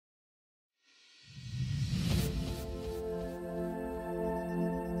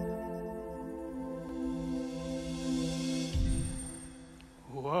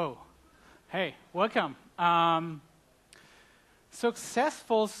Welcome.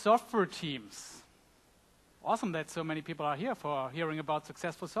 Successful software teams. Awesome that so many people are here for hearing about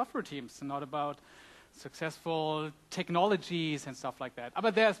successful software teams and not about successful technologies and stuff like that.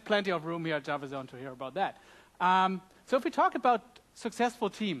 But there's plenty of room here at JavaZone to hear about that. So if we talk about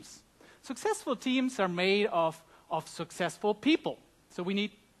successful teams are made of successful people. So we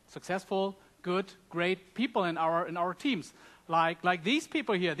need successful, good, great people in our teams. Like these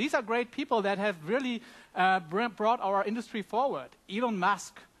people here. These are great people that have really brought our industry forward. Elon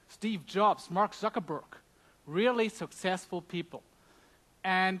Musk, Steve Jobs, Mark Zuckerberg. Really successful people.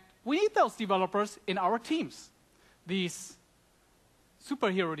 And we need those developers in our teams. These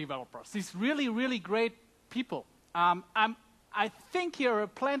superhero developers. These really, really great people. I think here are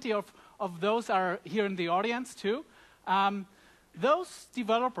plenty of those are here in the audience too. Those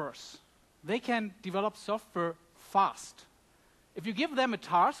developers, they can develop software fast. If you give them a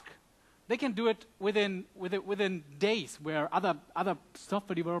task, they can do it within days, where other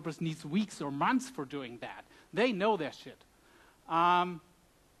software developers need weeks or months for doing that. They know their shit.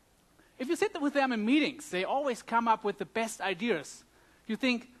 If you sit with them in meetings, they always come up with the best ideas. You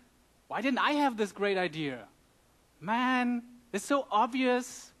think, why didn't I have this great idea? Man, it's so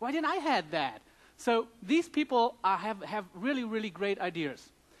obvious. Why didn't I have that? So these people have really, really great ideas.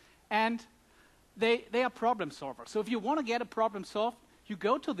 And they are problem solvers. So if you want to get a problem solved, you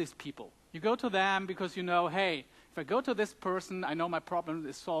go to these people. You go to them because you know, hey, if I go to this person, I know my problem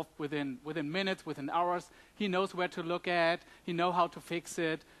is solved within minutes, within hours. He knows where to look at. He knows how to fix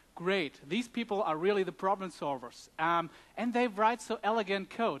it. Great. These people are really the problem solvers. And they write so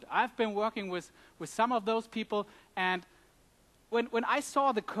elegant code. I've been working with some of those people, and when I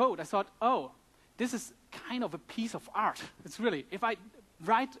saw the code, I thought, oh, this is kind of a piece of art. It's really, if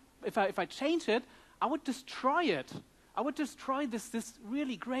I change it, I would destroy it. I would destroy this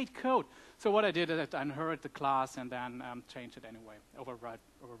really great code. So what I did is I inherited the class and then changed it anyway, override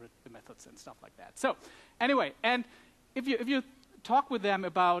the methods and stuff like that. So anyway, and if you talk with them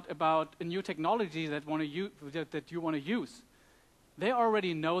about a new technology that you want to use, they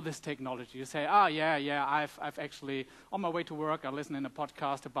already know this technology. You say, yeah, I've actually, on my way to work, I listened in a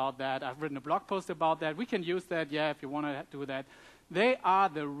podcast about that. I've written a blog post about that. We can use that, yeah, if you want to do that. They are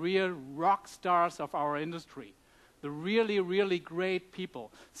the real rock stars of our industry. The really, really great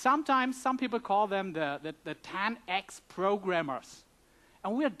people. Sometimes some people call them the 10x programmers.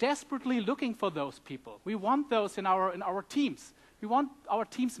 And we are desperately looking for those people. We want those in our teams. We want our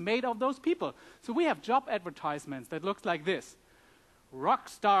teams made of those people. So we have job advertisements that look like this.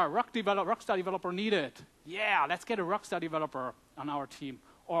 Rockstar developer needed. Yeah, let's get a rockstar developer on our team.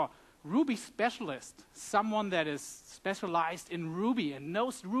 Or Ruby specialist, someone that is specialized in Ruby and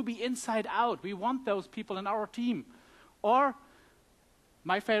knows Ruby inside out. We want those people in our team. Or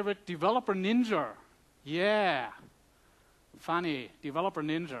my favorite, developer ninja. Yeah, funny, developer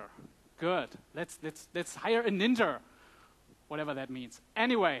ninja. Good. Let's hire a ninja, whatever that means.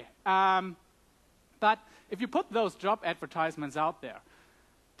 Anyway, but if you put those job advertisements out there,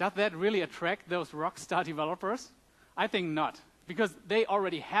 does that really attract those rockstar developers? I think not. Because they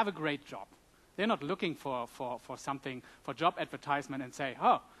already have a great job. They're not looking for something, for job advertisement and say,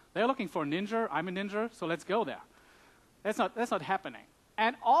 oh, they're looking for a ninja, I'm a ninja, so let's go there. That's not happening.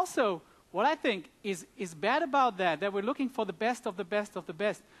 And also, what I think is bad about that we're looking for the best of the best of the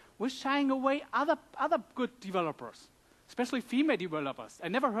best. We're shying away other good developers, especially female developers. I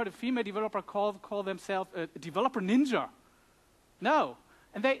never heard a female developer call themselves a developer ninja. No.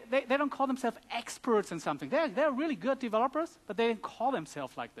 And they don't call themselves experts in something. They're really good developers, but they don't call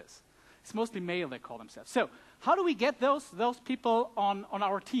themselves like this. It's mostly male they call themselves. So how do we get those people on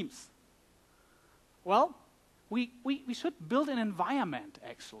our teams? Well, we should build an environment,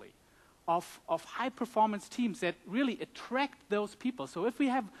 actually, of high-performance teams that really attract those people. So if we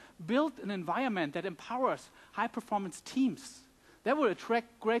have built an environment that empowers high-performance teams, that will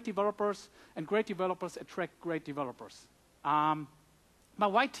attract great developers, and great developers attract great developers.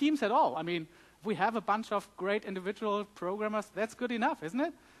 But why teams at all? I mean, if we have a bunch of great individual programmers, that's good enough, isn't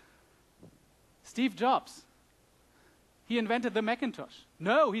it? Steve Jobs, he invented the Macintosh.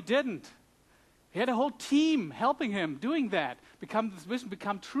 No, he didn't. He had a whole team helping him doing that. This vision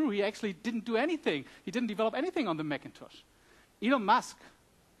become true. He actually didn't do anything. He didn't develop anything on the Macintosh. Elon Musk,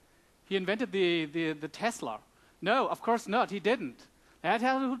 he invented the Tesla. No, of course not. He didn't. He had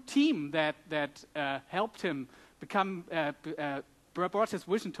a whole team that helped him become brought his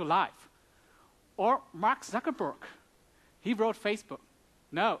vision to life. Or Mark Zuckerberg. He wrote Facebook.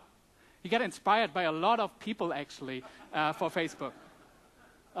 No. He got inspired by a lot of people, actually, for Facebook.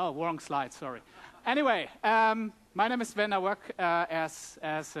 Oh, wrong slide, sorry. Anyway, My name is Sven. I work as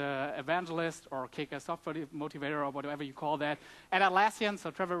an evangelist or kicker, software motivator, or whatever you call that, at Atlassian,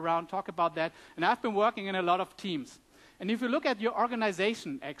 so travel around, talk about that. And I've been working in a lot of teams. And if you look at your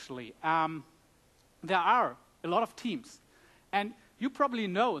organization, actually, there are a lot of teams. And you probably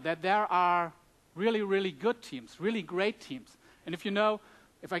know that there are really, really good teams, really great teams. And if you know,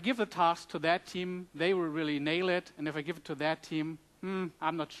 if I give the task to that team, they will really nail it. And if I give it to that team,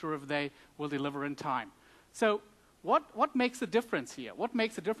 I'm not sure if they will deliver in time. So what makes the difference here? What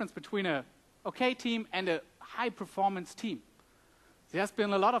makes the difference between a okay team and a high-performance team? There's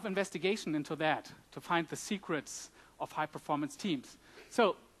been a lot of investigation into that to find the secrets of high-performance teams.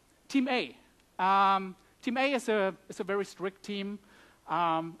 So, Team A. Team A is a very strict team.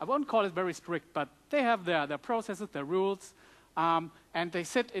 I won't call it very strict, but they have their processes, their rules, and they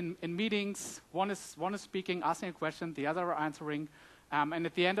sit in meetings. One is speaking, asking a question, the other are answering. And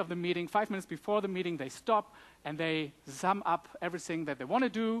at the end of the meeting, 5 minutes before the meeting, they stop and they sum up everything that they want to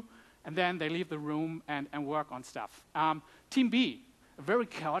do, and then they leave the room and work on stuff. Team B, a very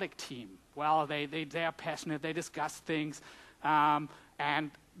chaotic team. Well, they are passionate, they discuss things,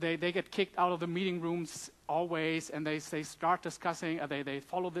 and they get kicked out of the meeting rooms always, and they start discussing, they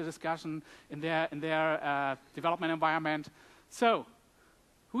follow the discussion in their development environment. So,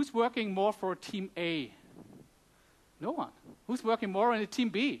 who's working more for Team A? No one. Who's working more in a Team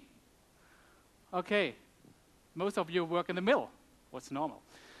B? Okay, most of you work in the middle. What's normal?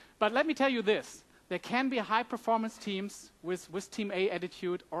 But let me tell you this. There can be high-performance teams with Team A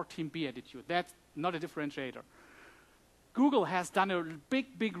attitude or Team B attitude. That's not a differentiator. Google has done a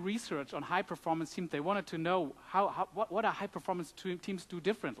big research on high-performance teams. They wanted to know what are high-performance teams do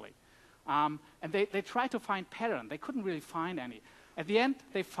differently. And they tried to find pattern. They couldn't really find any. At the end,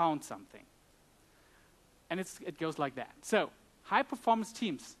 they found something. And it goes like that. So, high-performance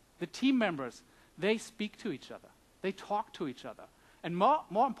teams, the team members, they speak to each other. They talk to each other. And more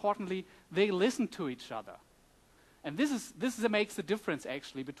importantly, they listen to each other. And this makes the difference,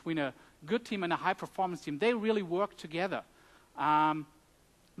 actually, between a good team and a high-performance team. They really work together.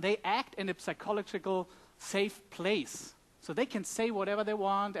 They act in a psychological safe place. So they can say whatever they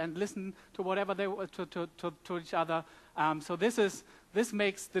want and listen to whatever they to each other. So this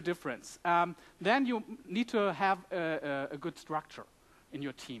makes the difference. Then you need to have a good structure in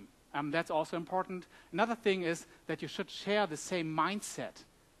your team. That's also important. Another thing is that you should share the same mindset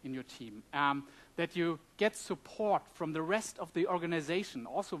in your team. That you get support from the rest of the organization.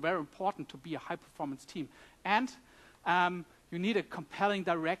 Also very important to be a high-performance team. And you need a compelling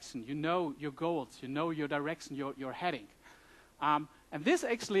direction. You know your goals. You know your direction you're heading. And this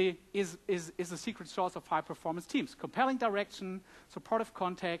actually is a secret sauce of high-performance teams. Compelling direction, supportive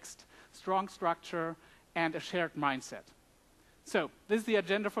context, strong structure, and a shared mindset. So this is the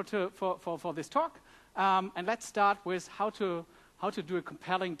agenda for this talk. And let's start with how to do a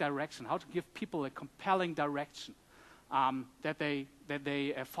compelling direction, how to give people a compelling direction, that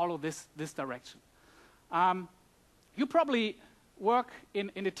they follow this direction. You probably work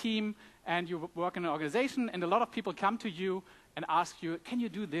in a team and you work in an organization, and a lot of people come to you and ask you, can you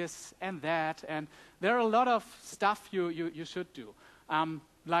do this and that? And there are a lot of stuff you should do.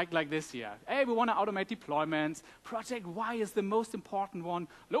 Like this here. Hey, we want to automate deployments. Project Y is the most important one.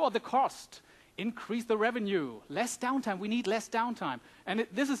 Lower the cost. Increase the revenue. Less downtime. We need less downtime. And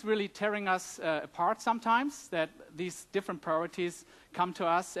this is really tearing us apart sometimes, that these different priorities come to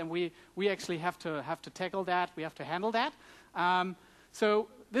us, and we actually have to tackle that. We have to handle that. So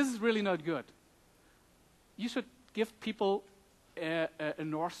this is really not good. You should give people a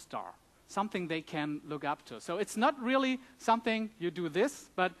North Star, something they can look up to. So it's not really something you do this,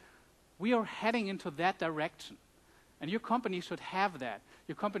 but we are heading into that direction. And your company should have that.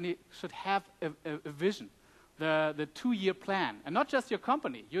 Your company should have a vision, the 2-year plan. And not just your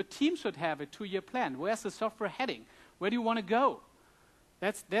company. Your team should have a 2-year plan. Where's the software heading? Where do you want to go?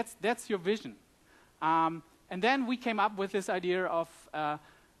 That's your vision. And then we came up with this idea of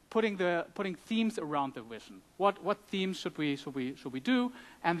putting themes around the vision. What themes should we do?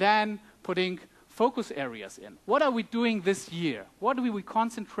 And then putting focus areas in. What are we doing this year? What do we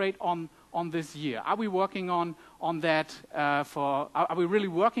concentrate on this year? Are we working on that are we really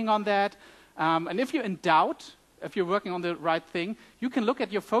working on that? And if you're in doubt, if you're working on the right thing, you can look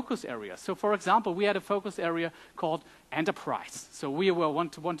at your focus areas. So for example, we had a focus area called enterprise. So we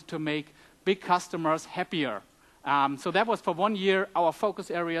wanted to make big customers happier. So that was for 1 year our focus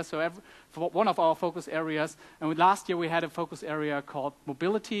area, for one of our focus areas. And last year we had a focus area called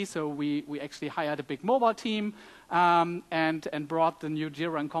mobility, so we actually hired a big mobile team and brought the new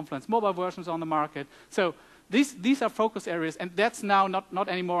Jira and Confluence mobile versions on the market. So these are focus areas, and that's now not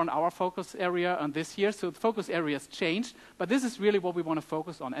anymore on our focus area on this year, so the focus areas changed, but this is really what we want to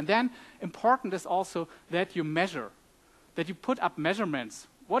focus on. And then important is also that you measure, that you put up measurements.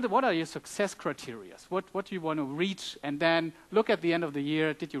 What are your success criteria? What do you want to reach? And then look at the end of the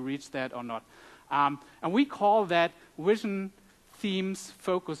year, did you reach that or not? And we call that vision, themes,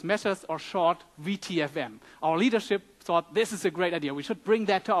 focus, measures, or short, VTFM. Our leadership thought this is a great idea. We should bring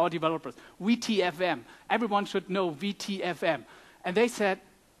that to our developers. VTFM. Everyone should know VTFM. And they said,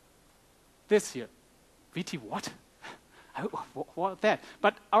 this year, VT what? What that?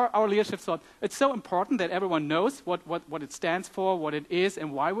 But our leadership thought it's so important that everyone knows what it stands for, what it is,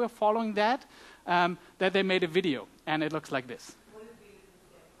 and why we're following that, that they made a video, and it looks like this. What is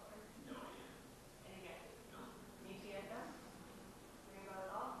VTFM? No idea. Any guesses? No. VTFM? Ring about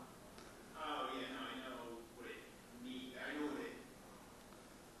it all? Oh yeah, no, I know what it means. I know what it.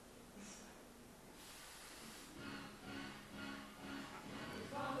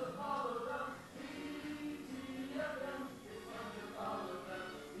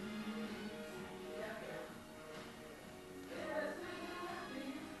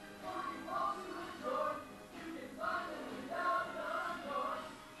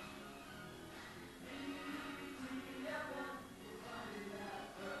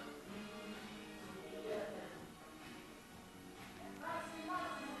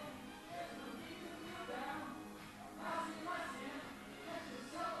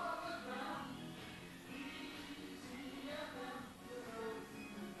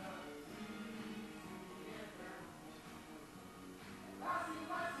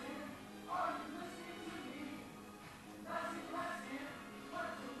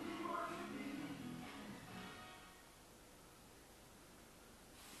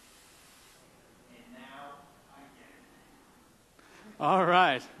 All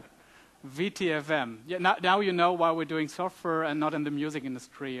right, VTFM. Yeah, now you know why we're doing software and not in the music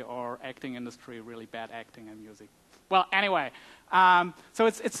industry or acting industry, really bad acting and music. Well, anyway, so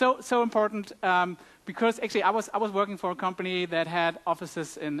it's so important because actually I was working for a company that had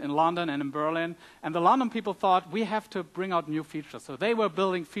offices in London and in Berlin, and the London people thought we have to bring out new features, so they were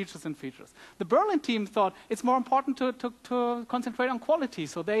building features and features. The Berlin team thought it's more important to concentrate on quality,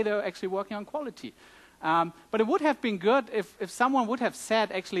 so they were actually working on quality. But it would have been good if someone would have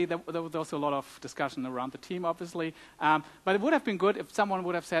said, actually, there was a lot of discussion around the team, obviously, but it would have been good if someone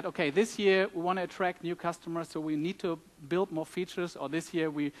would have said, okay, this year we want to attract new customers, so we need to build more features, or this year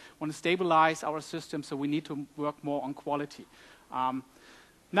we want to stabilize our system, so we need to work more on quality.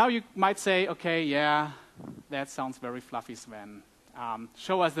 Now you might say, okay, yeah, that sounds very fluffy, Sven.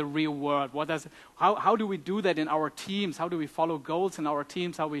 Show us the real world. How do we do that in our teams? How do we follow goals in our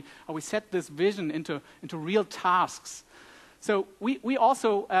teams? How we set this vision into real tasks? So we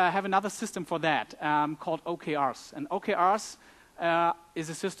also have another system for that called OKRs. And OKRs is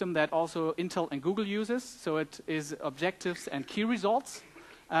a system that also Intel and Google uses. So it is objectives and key results.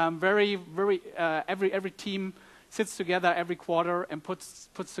 Every team sits together every quarter and puts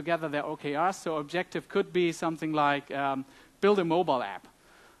together their OKRs. So objective could be something like build a mobile app.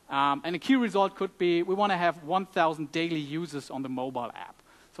 And a key result could be we want to have 1,000 daily users on the mobile app.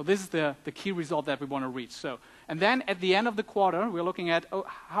 So this is the key result that we want to reach. And then at the end of the quarter, we're looking at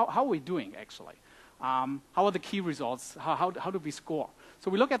how are we doing, actually? How are the key results? How do we score? So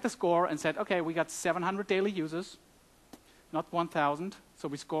we look at the score and said, okay, we got 700 daily users, not 1,000, so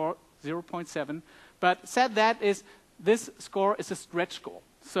we score 0.7. But said that is this score is a stretch goal.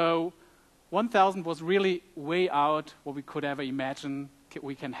 So 1,000 was really way out what we could ever imagine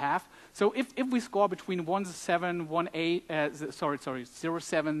we can have. So if we score between 0.7,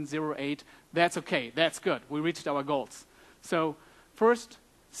 0.8, that's okay. That's good. We reached our goals. So first,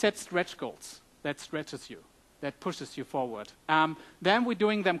 set stretch goals. That stretches you. That pushes you forward. Then we're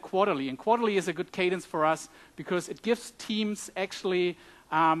doing them quarterly. And quarterly is a good cadence for us because it gives teams actually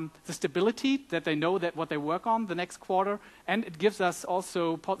the stability that they know that what they work on the next quarter, and it gives us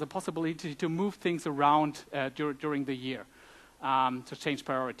also the possibility to move things around during the year, to change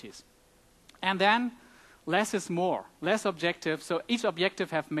priorities. And then less is more, less objectives. So each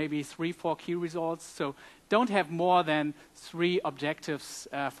objective have maybe 3-4 key results. So don't have more than 3 objectives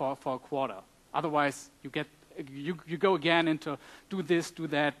for a quarter. Otherwise, you go again into do this, do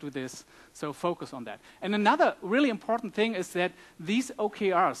that, do this. So focus on that. And another really important thing is that these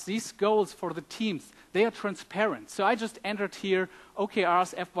OKRs, these goals for the teams, they are transparent. So I just entered here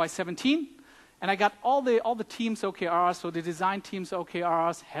OKRs FY17, and I got all the teams OKRs, so the design teams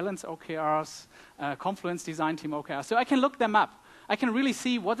OKRs, Helen's OKRs, Confluence design team OKRs. So I can look them up. I can really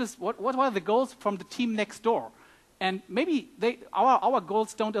see what are the goals from the team next door. And maybe our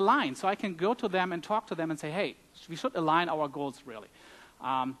goals don't align, so I can go to them and talk to them and say, hey, we should align our goals really.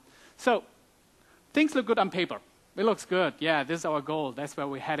 So things look good on paper. It looks good. Yeah, this is our goal. That's where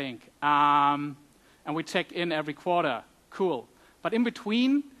we're heading. And we check in every quarter. Cool. But in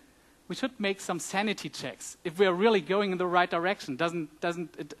between, we should make some sanity checks. If we're really going in the right direction,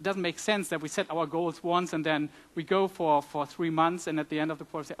 it doesn't make sense that we set our goals once and then we go for 3 months and at the end of the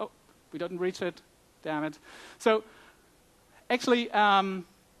quarter say, oh, we didn't reach it. Damn it. So actually,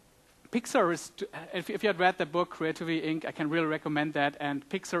 Pixar is, if you had read the book Creativity Inc., I can really recommend that. And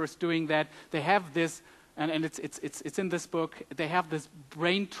Pixar is doing that. They have this, and it's in this book. They have this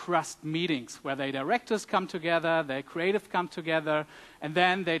brain trust meetings where the directors come together, the creative come together, and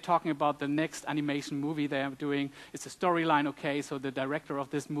then they're talking about the next animation movie they are doing. It's a storyline, okay? So the director of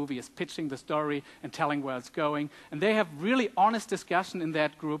this movie is pitching the story and telling where it's going, and they have really honest discussion in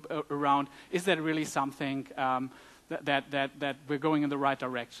that group around: is that really something that we're going in the right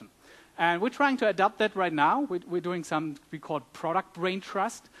direction? And we're trying to adopt that right now. We're doing some we call product brain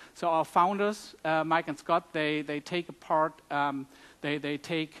trust. So our founders, Mike and Scott, they take apart, they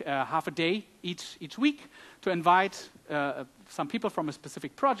take half a day each week to invite some people from a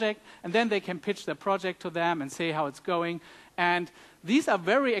specific project, and then they can pitch their project to them and say how it's going. And these are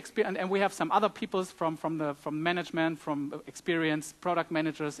very experienced, and we have some other people from management, from experienced product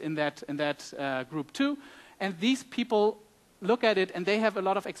managers in that group too. And these people look at it, and they have a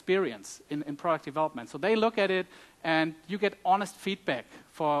lot of experience in product development. So they look at it, and you get honest feedback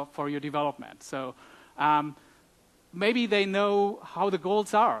for your development. So maybe they know how the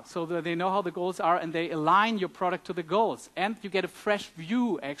goals are. So that they know how the goals are, and they align your product to the goals. And you get a fresh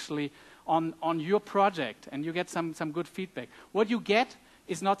view, actually, on your project, and you get some good feedback. What you get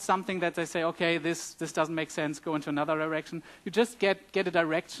is not something that they say, okay, this doesn't make sense, go into another direction. You just get a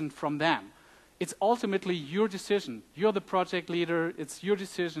direction from them. It's ultimately your decision. You're the project leader. It's your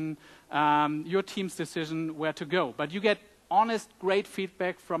decision, your team's decision where to go. But you get honest, great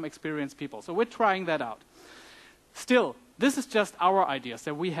feedback from experienced people. So we're trying that out. Still, this is just our ideas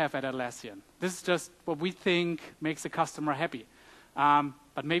that we have at Atlassian. This is just what we think makes the customer happy.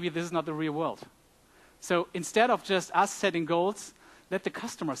 But maybe this is not the real world. So instead of just us setting goals, let the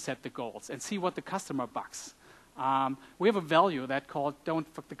customer set the goals and see what the customer bucks. We have a value that called "Don't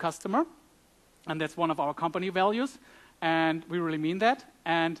fuck the customer." And that's one of our company values, and we really mean that.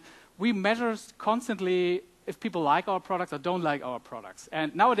 And we measure constantly if people like our products or don't like our products.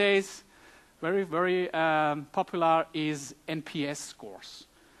 And nowadays, very, very popular is NPS scores,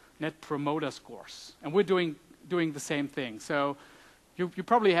 Net Promoter Scores. And we're doing the same thing. So you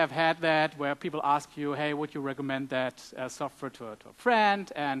probably have had that where people ask you, hey, would you recommend that software to a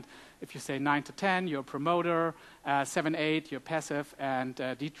friend? And if you say 9 to 10, you're a promoter, 7, 8, you're passive, and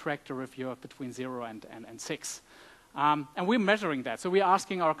detractor if you're between 0 and 6. And we're measuring that. So we're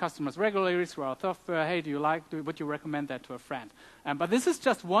asking our customers regularly through our software, hey, would you recommend that to a friend? But this is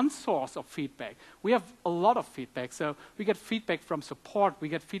just one source of feedback. We have a lot of feedback. So we get feedback from support, we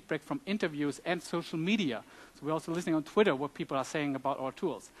get feedback from interviews and social media. So we're also listening on Twitter what people are saying about our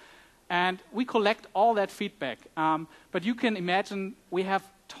tools. And we collect all that feedback. But you can imagine we have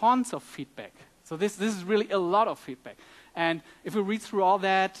tons of feedback. So this is really a lot of feedback. And if we read through all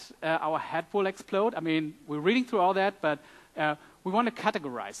that, our head will explode. I mean, we're reading through all that, but we want to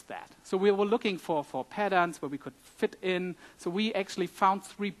categorize that. So we were looking for patterns where we could fit in. So we actually found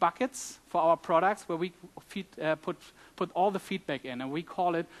 3 buckets for our products where we put all the feedback in, and we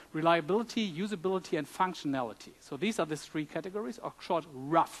call it reliability, usability, and functionality. So these are the 3 categories, or short,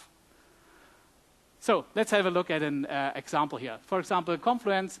 rough. So let's have a look at an example here. For example,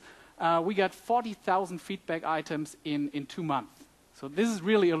 Confluence, we got 40,000 feedback items in 2 months. So this is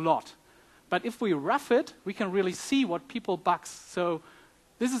really a lot. But if we rough it, we can really see what people bugs. So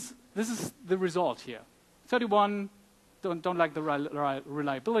this is the result here. 31 don't like the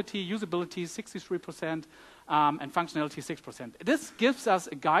reliability, usability 63%, and functionality 6%. This gives us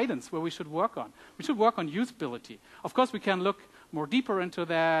a guidance where we should work on. We should work on usability. Of course, we can look more deeper into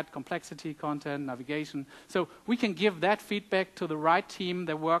that, complexity, content, navigation. So we can give that feedback to the right team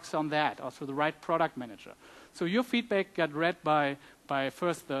that works on that, or to the right product manager. So your feedback got read by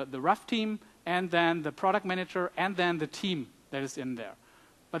first the rough team, and then the product manager, and then the team that is in there.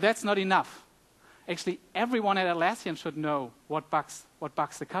 But that's not enough. Actually, everyone at Atlassian should know what bugs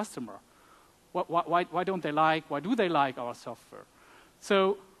the customer. Why don't they like, why do they like our software?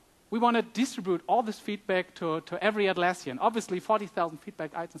 So we want to distribute all this feedback to every Atlassian. Obviously, 40,000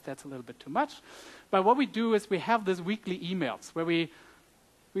 feedback items, that's a little bit too much. But what we do is we have these weekly emails where we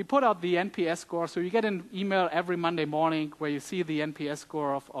put out the NPS score. So you get an email every Monday morning where you see the NPS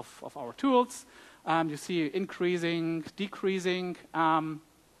score of our tools. You see increasing, decreasing. And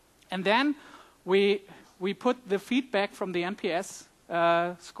then we put the feedback from the NPS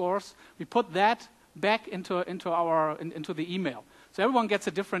scores, we put that back into the email. So everyone gets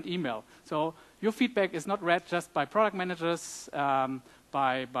a different email. So your feedback is not read just by product managers,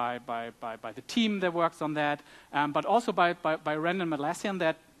 by the team that works on that, but also by random Atlassian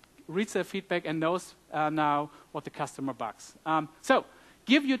that reads their feedback and knows now what the customer bugs. So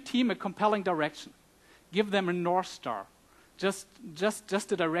give your team a compelling direction. Give them a North Star, just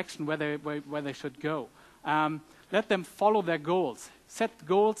a direction where they should go. Let them follow their goals. Set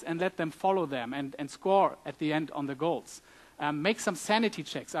goals and let them follow them and score at the end on the goals. Make some sanity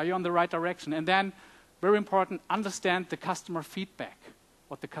checks. Are you on the right direction? And then, very important, understand the customer feedback,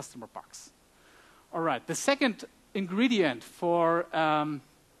 what the customer bugs. All right, the second ingredient for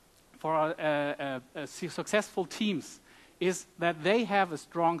successful teams is that they have a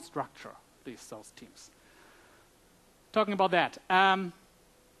strong structure, those teams. Talking about that,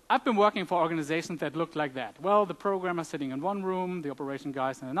 I've been working for organizations that look like that. Well, the programmer's sitting in one room, the operation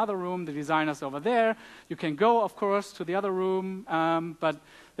guy's in another room, the designer's over there. You can go, of course, to the other room, but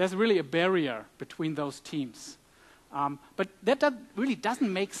there's really a barrier between those teams. But that really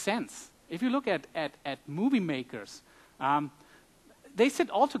doesn't make sense. If you look at movie makers, they sit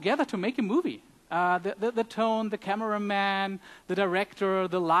all together to make a movie. The tone, the cameraman, the director,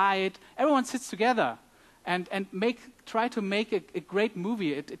 the light, everyone sits together and try to make a great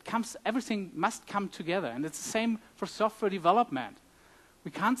movie. Everything must come together, and it's the same for software development. We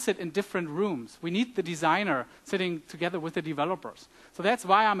can't sit in different rooms. We need the designer sitting together with the developers. So that's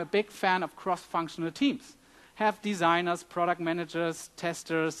why I'm a big fan of cross-functional teams. Have designers, product managers,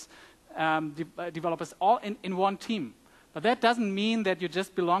 testers, developers all in one team. But that doesn't mean that you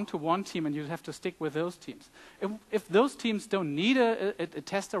just belong to one team and you have to stick with those teams. If those teams don't need a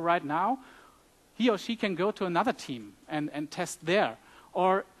tester right now, he or she can go to another team and test there.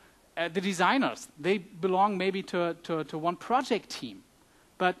 Or the designers, they belong maybe to one project team.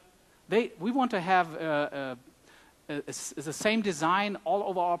 But we want to have the same design all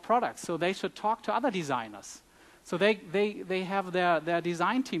over our products, so they should talk to other designers. So they have their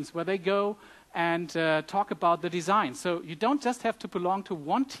design teams where they go and talk about the design. So you don't just have to belong to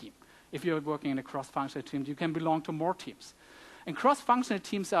one team. If you're working in a cross-functional team, you can belong to more teams. And cross-functional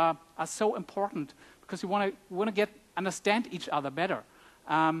teams are so important because you want to understand each other better.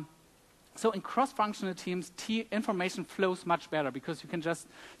 So in cross-functional teams, information flows much better because you can just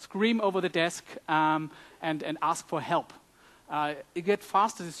scream over the desk and ask for help. You get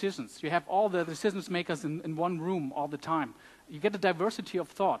faster decisions. You have all the decision makers in one room all the time. You get a diversity of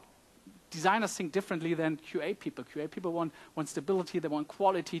thought. Designers think differently than QA people. QA people want stability, they want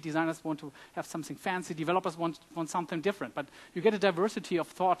quality. Designers want to have something fancy. Developers want something different. But you get a diversity of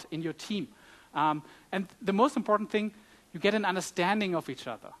thought in your team. And the most important thing, you get an understanding of each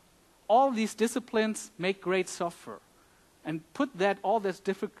other. All these disciplines make great software. And put that all these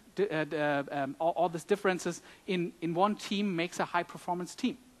differences in one team makes a high-performance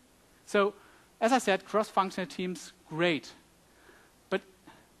team. So, as I said, cross-functional teams, great.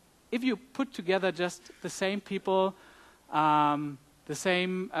 If you put together just the same people, the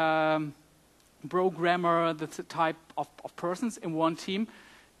same programmer, the type of persons in one team,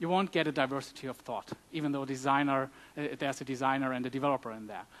 you won't get a diversity of thought, even though there's a designer and a developer in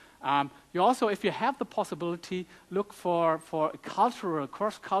there. You also, if you have the possibility, look for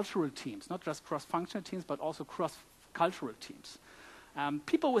cross-cultural teams, not just cross-functional teams, but also cross-cultural teams.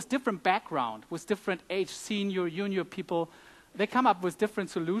 People with different background, with different age, senior, junior people, they come up with different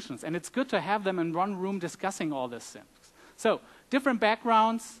solutions, and it's good to have them in one room discussing all these things. So, different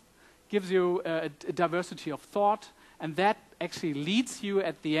backgrounds gives you a diversity of thought, and that actually leads you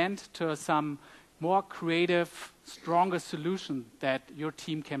at the end to some more creative, stronger solution that your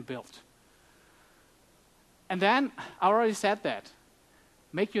team can build. And then, I already said that,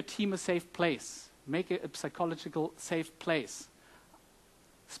 make your team a safe place. Make it a psychological safe place.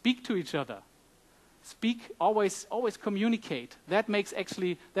 Speak to each other. Speak, always communicate. That's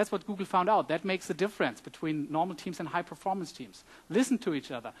what Google found out. That makes the difference between normal teams and high-performance teams. Listen to each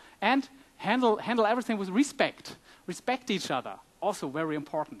other. And handle everything with respect. Respect each other. Also very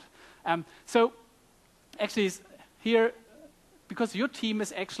important. So, actually, here, because your team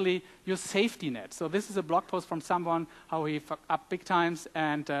is actually your safety net. So this is a blog post from someone, how he fucked up big times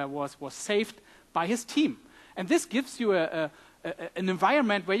and was saved by his team. And this gives you an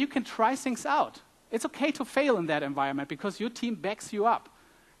environment where you can try things out. It's okay to fail in that environment because your team backs you up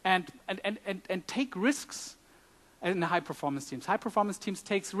and take risks in high-performance teams. High-performance teams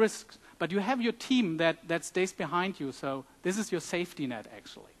takes risks, but you have your team that stays behind you, so this is your safety net,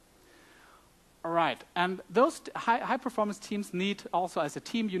 actually. All right, and those high-performance teams need also, as a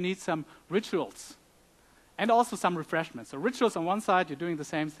team, you need some rituals and also some refreshments. So rituals on one side, you're doing the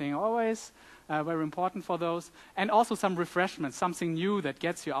same thing always, very important for those, and also some refreshments, something new that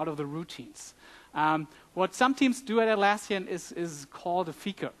gets you out of the routines. What some teams do at Atlassian is called a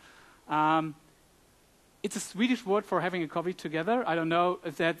fika. It's a Swedish word for having a coffee together. I don't know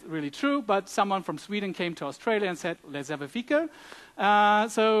if that's really true, but someone from Sweden came to Australia and said, let's have a fika.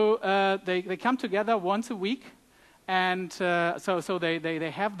 So they come together once a week, and so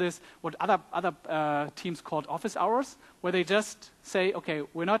they have this, what other teams called office hours, where they just say, okay,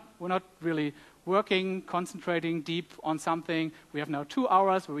 we're not really working, concentrating deep on something. We have now 2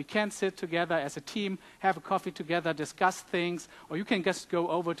 hours where we can sit together as a team, have a coffee together, discuss things, or you can just go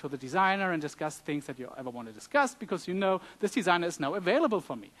over to the designer and discuss things that you ever want to discuss because you know this designer is now available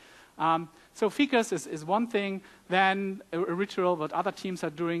for me. So fikas is one thing. Then a ritual, what other teams are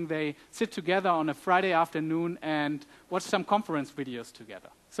doing, they sit together on a Friday afternoon and watch some conference videos together.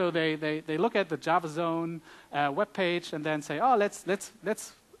 So they look at the Java Zone webpage and then say, oh, let's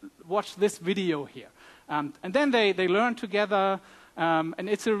watch this video here. And then they learn together, and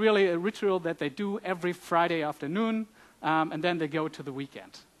it's really a ritual that they do every Friday afternoon, and then they go to the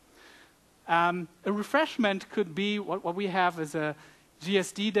weekend. A refreshment could be what we have is a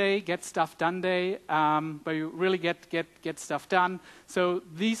GSD day, Get Stuff Done day, where you really get stuff done. So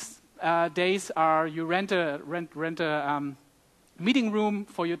these days are you rent a meeting room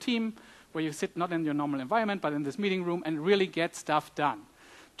for your team, where you sit not in your normal environment, but in this meeting room and really get stuff done.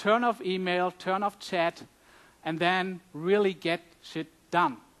 Turn off email, turn off chat, and then really get shit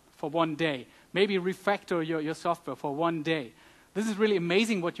done for one day. Maybe refactor your software for one day. This is really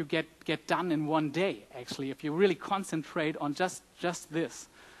amazing what you get done in one day, actually, if you really concentrate on just this.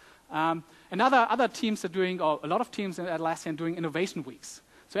 And other teams are doing, or a lot of teams at Atlassian are doing innovation weeks.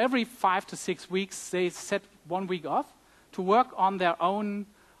 So every 5 to 6 weeks, they set 1 week off to work on their own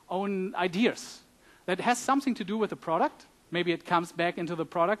ideas. That has something to do with the product. Maybe it comes back into the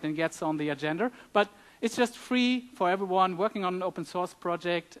product and gets on the agenda, but it's just free for everyone working on an open source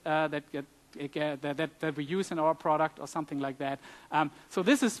project that we use in our product or something like that. So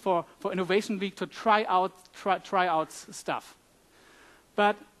this is for Innovation Week to try out stuff.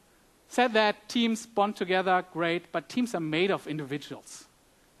 But said that, teams bond together, great, but teams are made of individuals.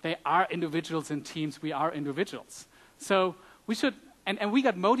 They are individuals in teams, we are individuals. So we should, and we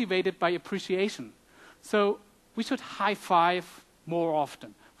got motivated by appreciation. So we should high five more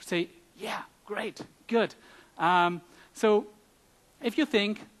often. Say, yeah, great, good. So if you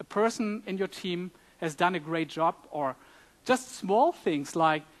think a person in your team has done a great job, or just small things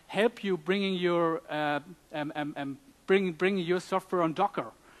like help you bringing your bringing your software on Docker,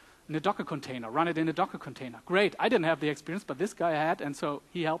 in a Docker container, run it in a Docker container. Great, I didn't have the experience, but this guy had, and so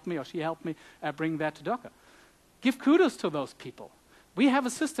he helped me or she helped me bring that to Docker. Give kudos to those people. We have a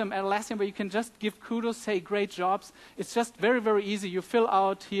system at Atlassian where you can just give kudos, say great jobs. It's just very, very easy. You fill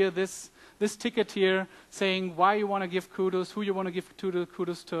out here this ticket here saying why you want to give kudos, who you want to give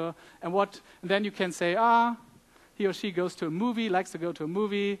kudos to, and then you can say, he or she goes to a movie, likes to go to a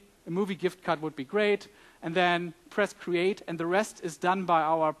movie gift card would be great, and then press create, and the rest is done by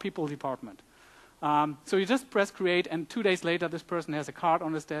our people department. So you just press create, and 2 days later, this person has a card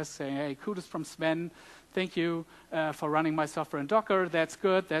on his desk saying, hey, kudos from Sven. Thank you for running my software in Docker. That's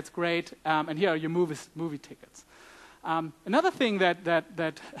good. That's great. And here are your movie tickets. Another thing that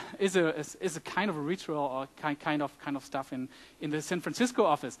is a kind of a ritual or kind of stuff in the San Francisco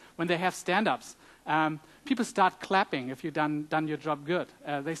office when they have stand-ups. People start clapping if you've done your job good.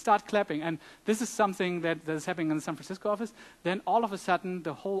 They start clapping, and this is something that is happening in the San Francisco office. Then all of a sudden,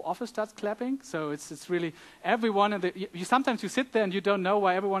 the whole office starts clapping. So it's really everyone. Sometimes you sit there and you don't know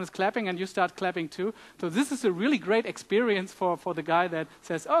why everyone is clapping, and you start clapping too. So this is a really great experience for the guy that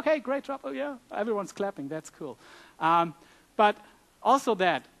says, "Okay, great job. Oh yeah, everyone's clapping. That's cool." But also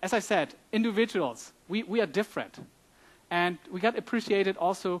that, as I said, individuals, we are different. And we got appreciated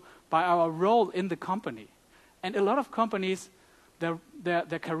also by our role in the company. And a lot of companies,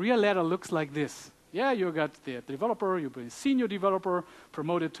 their career ladder looks like this. Yeah, you got the developer, you've been a senior developer,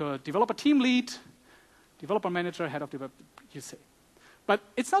 promoted to a developer team lead, developer manager, head of developer, you say. But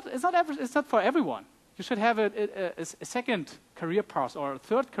it's not for everyone. You should have a second career path or a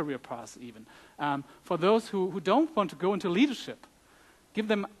third career path even. For those who don't want to go into leadership. Give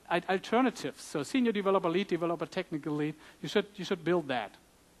them alternatives. So senior developer, lead developer, technical lead. You should build that.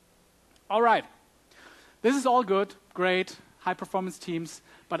 All right. This is all good, great, high-performance teams.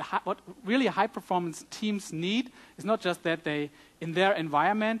 But what really high-performance teams need is not just that they, in their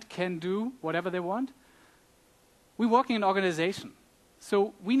environment, can do whatever they want. We work in an organization.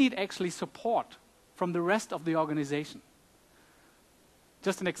 So we need actually support from the rest of the organization.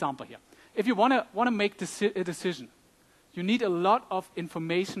 Just an example here. If you want to make a decision, you need a lot of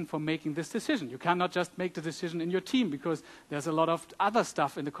information for making this decision. You cannot just make the decision in your team because there's a lot of other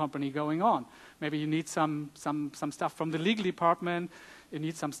stuff in the company going on. Maybe you need some stuff from the legal department, you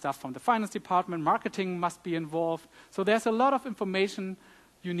need some stuff from the finance department, marketing must be involved. So there's a lot of information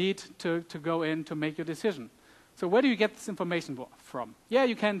you need to go in to make your decision. So where do you get this information from? Yeah,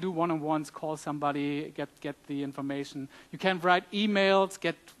 you can do one-on-ones, call somebody, get the information. You can write emails,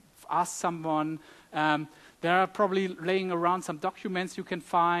 ask someone. There are probably laying around some documents you can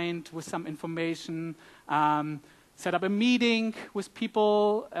find with some information. Set up a meeting with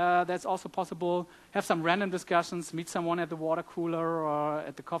people, that's also possible. Have some random discussions, meet someone at the water cooler or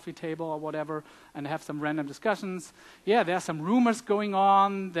at the coffee table or whatever, and have some random discussions. Yeah, there are some rumors going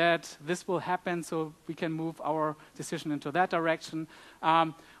on that this will happen, so we can move our decision into that direction.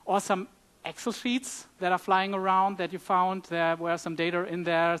 Or some Excel sheets that are flying around that you found. There were some data in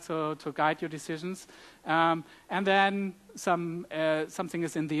there to guide your decisions. And then something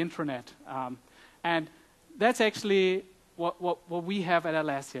is in the intranet. And that's actually what we have at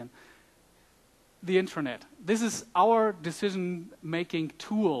Atlassian. The intranet. This is our decision-making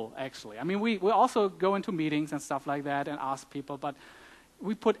tool, actually. I mean, we also go into meetings and stuff like that and ask people, but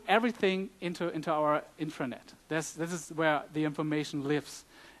we put everything into our intranet. This is where the information lives.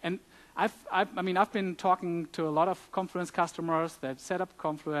 And I've been talking to a lot of Confluence customers that set up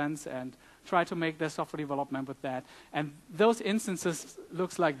Confluence and try to make their software development with that. And those instances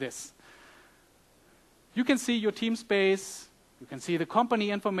looks like this. You can see your team space. You can see the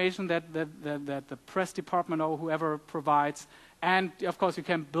company information that the press department or whoever provides. And, of course, you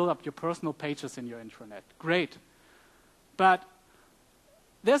can build up your personal pages in your intranet. Great. But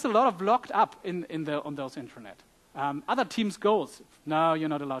there's a lot of locked up on those intranet. Other teams' goals, no, you're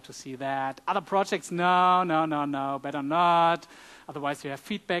not allowed to see that. Other projects, no, better not. Otherwise, you have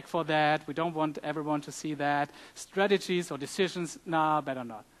feedback for that. We don't want everyone to see that. Strategies or decisions, no, better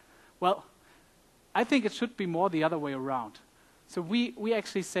not. Well, I think it should be more the other way around. So we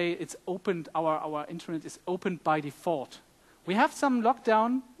actually say it's opened, our intranet is opened by default. We have some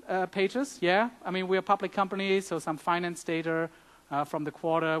lockdown pages, yeah. I mean, we're a public company, so some finance data from the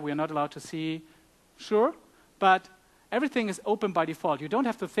quarter we're not allowed to see, sure. But everything is open by default. You don't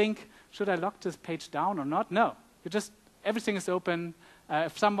have to think, should I lock this page down or not? No. Everything is open.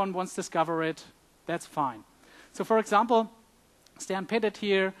 If someone wants to discover it, that's fine. So for example, Stan Pettit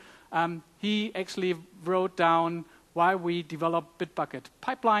here, he actually wrote down why we develop Bitbucket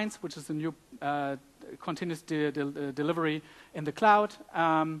pipelines, which is a new continuous delivery in the cloud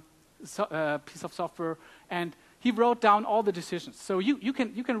piece of software. And he wrote down all the decisions. So you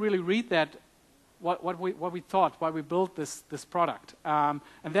can really read that, what we thought, why we built this product. And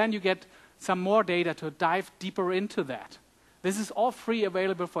then you get some more data to dive deeper into that. This is all free,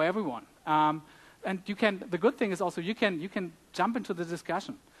 available for everyone. And the good thing is also you can jump into the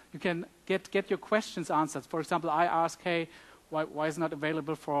discussion. You can get your questions answered. For example, I ask, hey, why is it not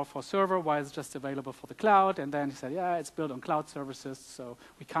available for server? Why is it just available for the cloud? And then he said, yeah, it's built on cloud services, so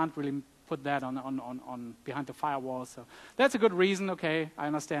we can't really put that on behind the firewall. So that's a good reason. Okay, I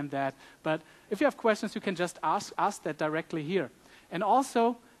understand that. But if you have questions, you can just ask that directly here. And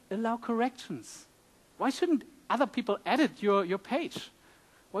also allow corrections. Why shouldn't other people edit your page?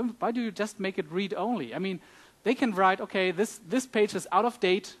 Why do you just make it read only? I mean, they can write, okay, this page is out of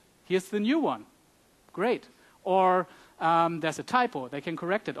date. Here's the new one. Great. Or there's a typo. They can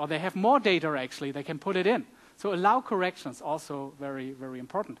correct it. Or they have more data, actually. They can put it in. So allow corrections, also very, very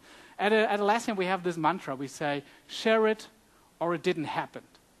important. At Atlassian, we have this mantra. We say, share it or it didn't happen.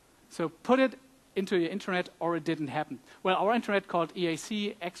 So put it into your intranet or it didn't happen. Well, our intranet called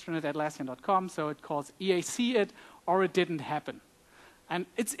EAC, extranet@atlassian.com, so it calls EAC it or it didn't happen. And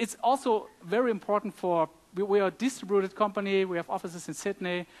it's also very important we are a distributed company. We have offices in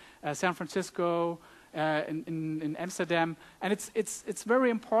Sydney, San Francisco, in Amsterdam, and it's very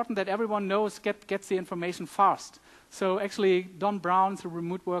important that everyone gets the information fast. So actually, Don Brown's a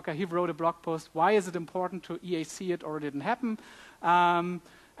remote worker. He wrote a blog post. Why is it important to EAC it or it didn't happen? And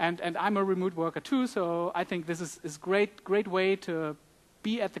I'm a remote worker too. So I think this is great way to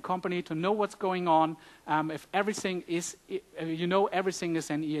be at the company, to know what's going on. If everything is, everything is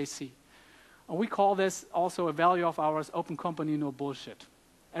in EAC. And we call this also a value of ours: open company, no bullshit.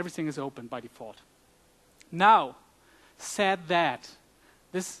 Everything is open by default. Now, said that,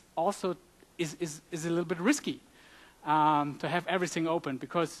 this also is a little bit risky to have everything open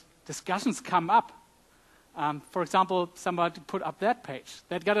because discussions come up. For example, somebody put up that page.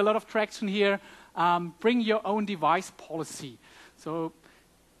 That got a lot of traction here. Bring your own device policy. So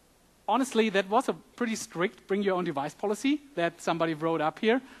honestly, that was a pretty strict bring your own device policy that somebody wrote up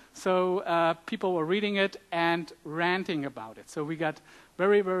here. So people were reading it and ranting about it. So we got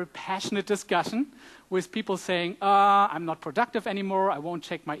very, very passionate discussion with people saying, I'm not productive anymore. I won't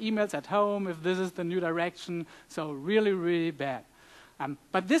check my emails at home if this is the new direction. So really, really bad.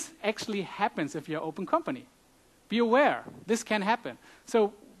 But this actually happens if you're an open company. Be aware, this can happen.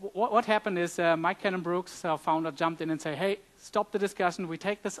 So what happened is Mike Cannon-Brooks, our founder, jumped in and said, hey, stop the discussion. We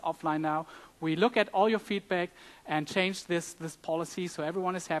take this offline now. We look at all your feedback and change this policy so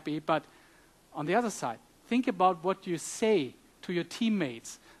everyone is happy. But on the other side, think about what you say to your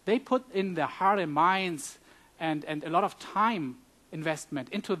teammates. They put in their heart and minds and a lot of time investment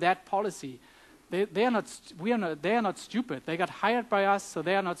into that policy. They are not stupid. They got hired by us, so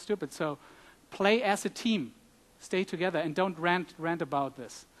they are not stupid. So play as a team. Stay together and don't rant about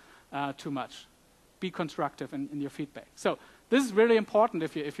this too much. Be constructive in your feedback. So this is really important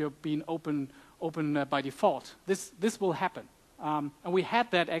if you're being open by default. This will happen, and we had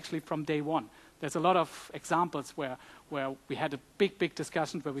that actually from day one. There's a lot of examples where we had a big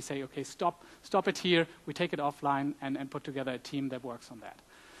discussion where we say, okay, stop it here. We take it offline and put together a team that works on that.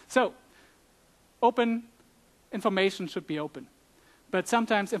 So open information should be open. But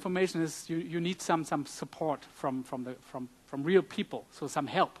sometimes information is, you need some support from real people, so some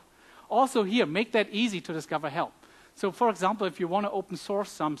help. Also here, make that easy to discover help. So for example, if you want to open source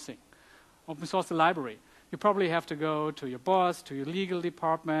something, open source the library, you probably have to go to your boss, to your legal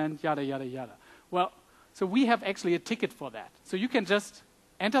department, yada, yada, yada. Well, so we have actually a ticket for that. So you can just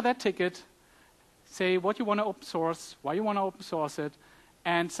enter that ticket, say what you want to open source, why you want to open source it,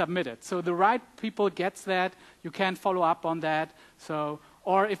 and submit it. So the right people gets that. You can follow up on that. So,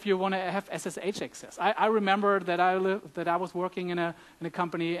 or if you want to have SSH access. I remember that I was working in a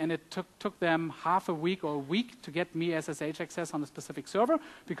company, and it took them half a week or a week to get me SSH access on a specific server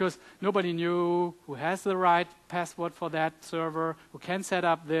because nobody knew who has the right password for that server, who can set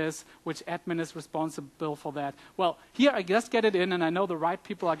up this, which admin is responsible for that. Well, here I just get it in, and I know the right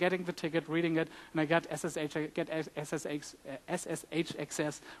people are getting the ticket, reading it, and I get SSH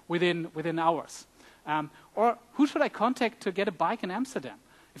access within hours. Or who should I contact to get a bike in Amsterdam?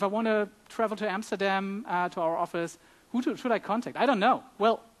 If I want to travel to Amsterdam to our office, who should I contact? I don't know.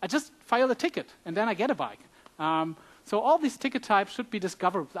 Well, I just file a ticket, and then I get a bike. So all these ticket types should be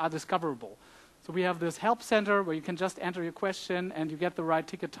discoverable. So we have this help center where you can just enter your question, and you get the right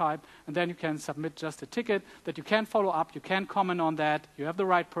ticket type, and then you can submit just a ticket that you can follow up, you can comment on that, you have the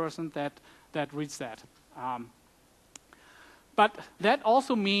right person that reads that. But that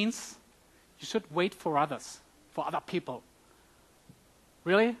also means you should wait for others, for other people.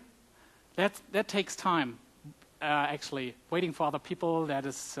 Really? That takes time, actually. Waiting for other people, that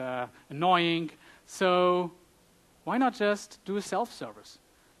is annoying. So why not just do a self-service?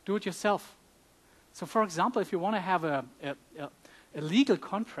 Do it yourself. So for example, if you want to have a legal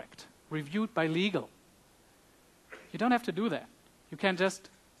contract reviewed by legal, you don't have to do that. You can just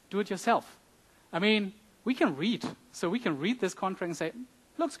do it yourself. I mean, we can read. So we can read this contract and say,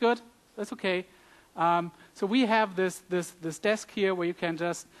 looks good. That's okay. So we have this desk here where you can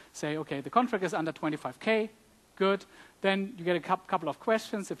just say, okay, the contract is under 25K, good. Then you get a couple of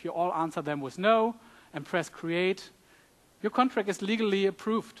questions. If you all answer them with no and press create, your contract is legally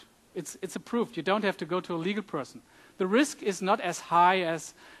approved. It's approved. You don't have to go to a legal person. The risk is not as high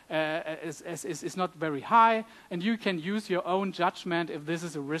is not very high, and you can use your own judgment if this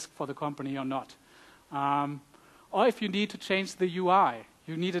is a risk for the company or not. Or if you need to change the UI.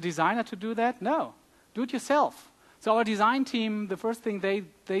 You need a designer to do that? No. Do it yourself. So our design team, the first thing they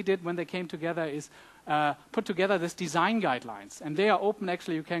did when they came together is put together this design guidelines. And they are open.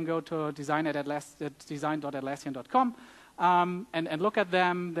 Actually, you can go to design.atlassian.com and look at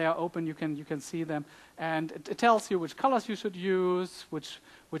them. They are open. You can see them. And it tells you which colors you should use, which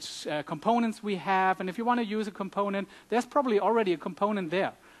components we have. And if you want to use a component, there's probably already a component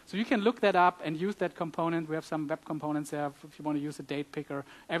there. So you can look that up and use that component. We have some web components there. If you want to use a date picker,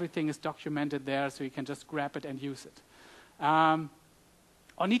 everything is documented there, so you can just grab it and use it. Or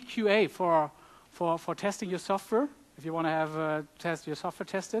need QA for testing your software. If you want to have your software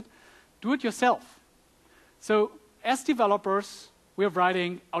tested, do it yourself. So as developers, we're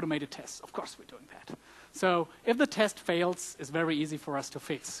writing automated tests. Of course, we're doing that. So if the test fails, it's very easy for us to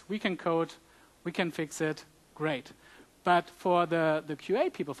fix. We can code, we can fix it, great. But for the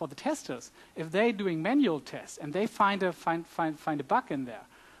QA people, for the testers, if they're doing manual tests and they find a bug in there,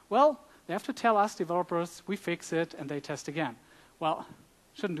 well, they have to tell us developers, we fix it, and they test again. Well,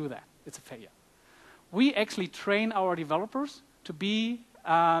 shouldn't do that. It's a failure. We actually train our developers to be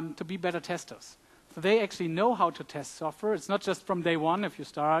better testers. So they actually know how to test software. It's not just from day one. If you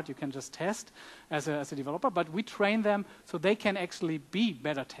start, you can just test as a developer. But we train them so they can actually be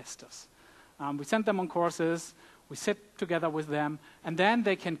better testers. We send them on courses. We sit together with them. And then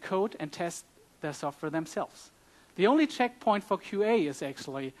they can code and test their software themselves. The only checkpoint for QA is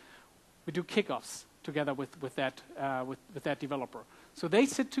actually we do kickoffs together with that developer. So they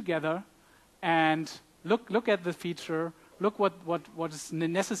sit together and look at the feature, look what is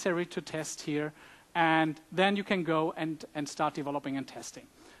necessary to test here, and then you can go and start developing and testing.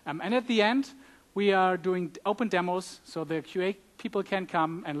 And at the end, we are doing open demos, so the QA people can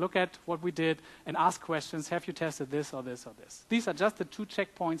come and look at what we did and ask questions. Have you tested this or this or this? These are just the 2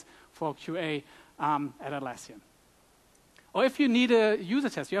 checkpoints for QA at Atlassian. Or if you need a user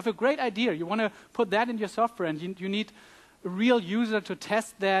test, you have a great idea, you want to put that in your software, and you need a real user to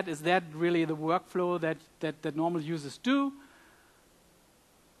test that. Is that really the workflow that normal users do?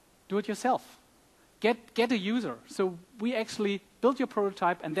 Do it yourself. Get a user. So we actually build your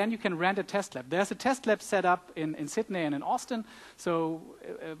prototype, and then you can rent a test lab. There's a test lab set up in Sydney and in Austin, so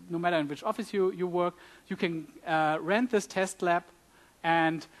no matter in which office you work, you can rent this test lab.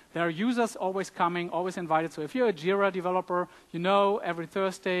 And there are users always coming, always invited. So if you're a Jira developer, you know every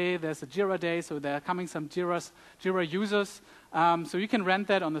Thursday there's a Jira day, so there are coming some Jira users. So you can rent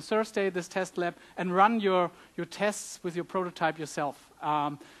that on the Thursday, this test lab, and run your tests with your prototype yourself.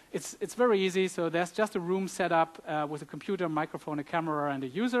 It's very easy. So there's just a room set up with a computer, microphone, a camera, and a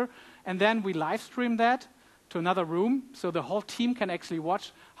user. And then we live stream that to another room, so the whole team can actually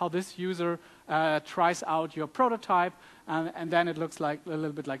watch how this user tries out your prototype, and then it looks like a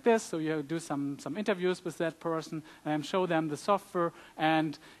little bit like this. So you do some interviews with that person and show them the software,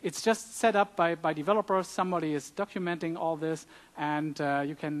 and it's just set up by developers. Somebody is documenting all this, and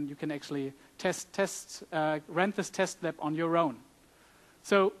you can actually rent this test lab on your own.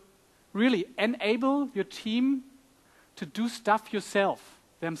 So really enable your team to do stuff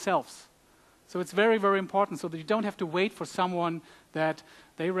themselves. So it's very, very important so that you don't have to wait for someone that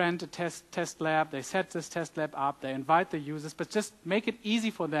they rent a test lab, they set this test lab up, they invite the users, but just make it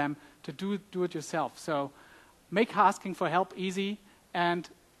easy for them to do it yourself. So make asking for help easy and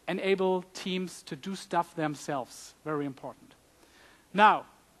enable teams to do stuff themselves. Very important. Now,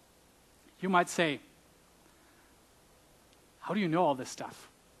 you might say, how do you know all this stuff?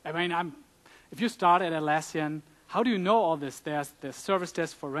 I mean, if you start at Atlassian, how do you know all this? There's service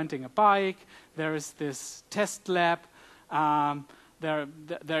desk for renting a bike. There is this test lab.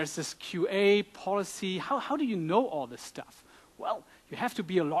 There's this QA policy. How do you know all this stuff? Well, you have to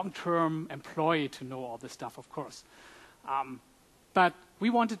be a long-term employee to know all this stuff, of course. But we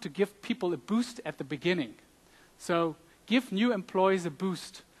wanted to give people a boost at the beginning. So give new employees a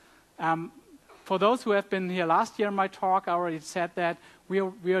boost. For those who have been here last year in my talk, I already said that we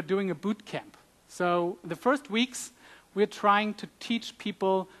are doing a boot camp. So the first weeks, we're trying to teach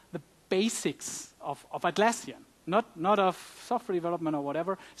people the basics of Atlassian, not of software development or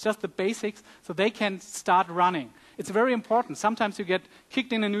whatever. It's just the basics so they can start running. It's very important. Sometimes you get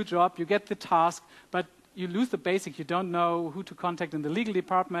kicked in a new job, you get the task, but you lose the basics. You don't know who to contact in the legal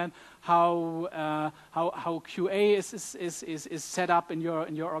department, how QA is set up in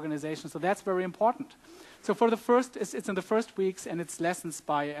your organization. So that's very important. So for the first, it's in the first weeks, and it's lessons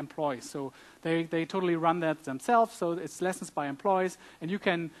by employees. So they totally run that themselves. So it's lessons by employees, and you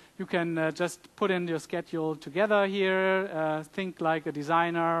can just put in your schedule together here. Think like a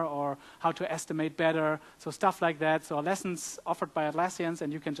designer, or how to estimate better. So stuff like that. So lessons offered by Atlassians,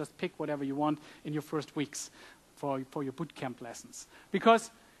 and you can just pick whatever you want in your first weeks for your bootcamp lessons.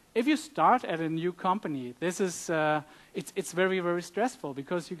 Because if you start at a new company, this is it's very, very stressful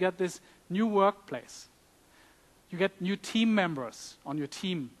because you get this new workplace. You get new team members on your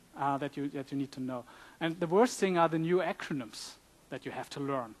team that you need to know. And the worst thing are the new acronyms that you have to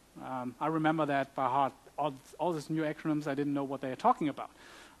learn. I remember that by heart. All these new acronyms, I didn't know what they are talking about.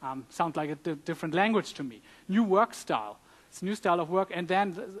 Sound like a different language to me. New work style. It's a new style of work, and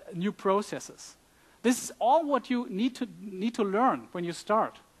then new processes. This is all what you need to learn when you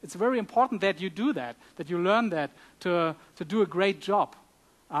start. It's very important that you do that you learn that to do a great job.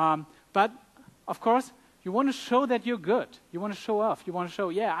 But, of course, you want to show that you're good. You want to show off. You want to show,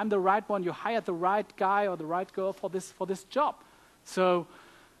 yeah, I'm the right one. You hired the right guy or the right girl for this job. So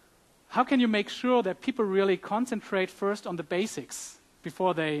how can you make sure that people really concentrate first on the basics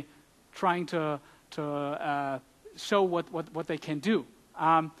before they trying to show what they can do?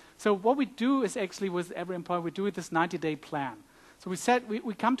 So what we do is actually with every employee, we do this 90-day plan. So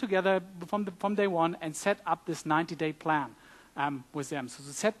we come together from day one and set up this 90-day plan with them. So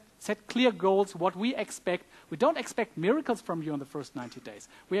to Set clear goals, what we expect. We don't expect miracles from you in the first 90 days.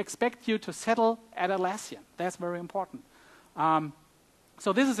 We expect you to settle at Atlassian. That's very important.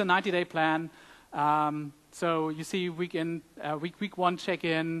 So this is a 90-day plan. So you see week 1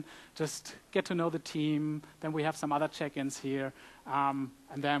 check-in, just get to know the team. Then we have some other check-ins here. And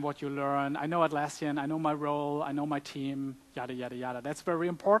then what you learn. I know Atlassian, I know my role, I know my team, yada, yada, yada. That's very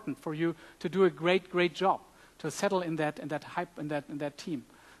important for you to do a great, great job, to settle in that team.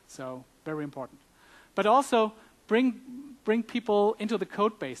 So very important. But also bring people into the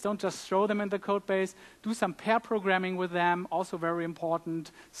code base. Don't just throw them in the code base. Do some pair programming with them, also very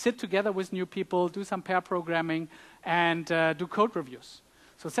important. Sit together with new people, do some pair programming, and do code reviews.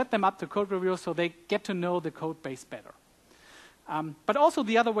 So set them up to code reviews so they get to know the code base better. But also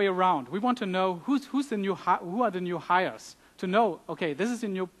the other way around. We want to know who are the new hires. To know, okay, this is a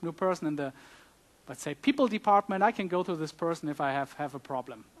new person in the, let's say, people department. I can go to this person if I have a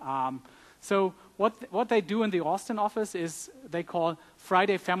problem. So what they do in the Austin office is they call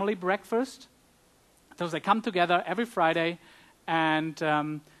Friday family breakfast. So they come together every Friday, and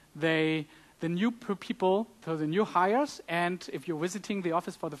the new people, so the new hires, and if you're visiting the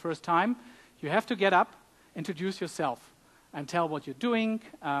office for the first time, you have to get up, introduce yourself, and tell what you're doing,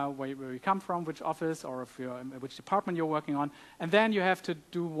 where you come from, which office, or which department you're working on, and then you have to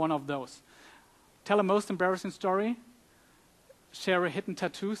do one of those. Tell a most embarrassing story, share a hidden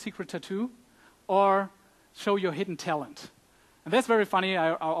tattoo, secret tattoo, or show your hidden talent. And that's very funny.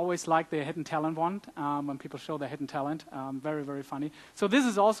 I always like the hidden talent one, when people show their hidden talent. Very, very funny. So this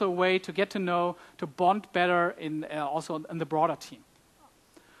is also a way to get to know, to bond better also in the broader team.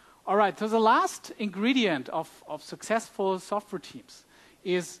 All right, so the last ingredient of successful software teams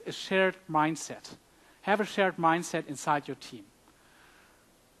is a shared mindset. Have a shared mindset inside your team.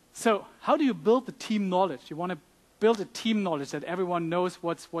 So how do you build the team knowledge? You want to build a team knowledge that everyone knows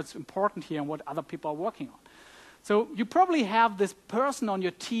what's important here and what other people are working on. So you probably have this person on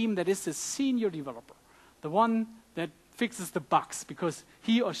your team that is the senior developer, the one that fixes the bugs because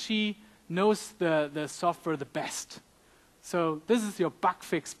he or she knows the software the best. So this is your bug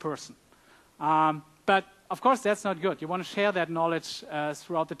fix person. But of course, that's not good. You want to share that knowledge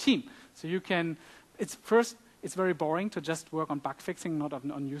throughout the team. So you can, it's very boring to just work on bug fixing, not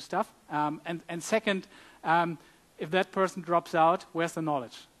on new stuff. And second, if that person drops out, where's the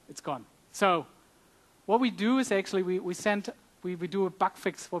knowledge? It's gone. So what we do is actually we do a bug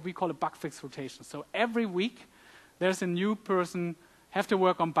fix, what we call a bug fix rotation. So every week, there's a new person have to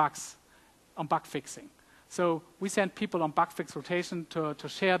work on bugs, on bug fixing. So we send people on bug fix rotation to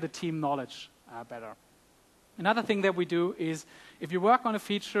share the team knowledge better. Another thing that we do is if you work on a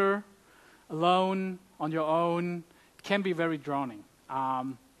feature alone, on your own, it can be very drowning.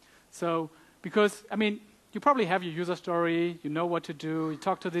 Because, I mean, you probably have your user story, you know what to do, you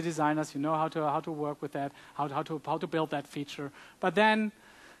talk to the designers, you know how to work with that, how to build that feature. But then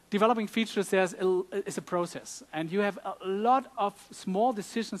developing features is a process, and you have a lot of small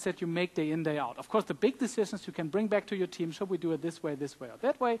decisions that you make day in, day out. Of course, the big decisions you can bring back to your team, should we do it this way, or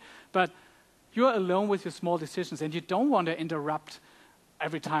that way? But you're alone with your small decisions, and you don't want to interrupt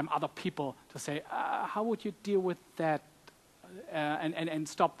every time other people to say, how would you deal with that, and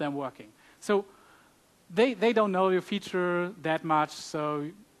stop them working. So they don't know your feature that much, so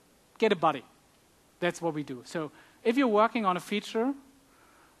get a buddy. That's what we do. So if you're working on a feature,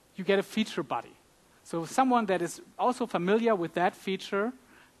 you get a feature buddy. So someone that is also familiar with that feature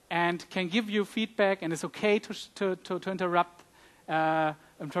and can give you feedback, and it's okay to interrupt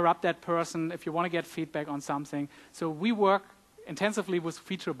that person if you want to get feedback on something. So we work intensively with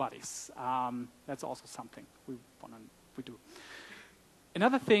feature buddies. That's also something we do.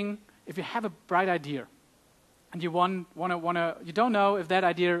 Another thing, if you have a bright idea and you don't know if that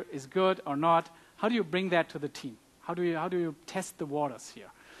idea is good or not, how do you bring that to the team? How do you test the waters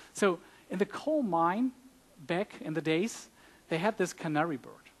here? So in the coal mine, back in the days, they had this canary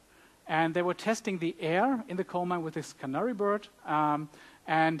bird. And they were testing the air in the coal mine with this canary bird.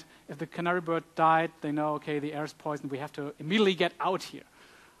 And if the canary bird died, they know, okay, the air is poisoned, we have to immediately get out here.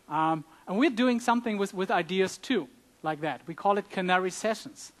 And we're doing something with ideas too, like that. We call it canary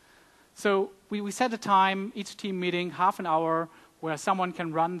sessions. So we set a time, each team meeting, half an hour, where someone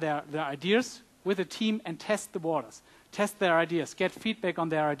can run their ideas with a team and test the waters. Test their ideas, get feedback on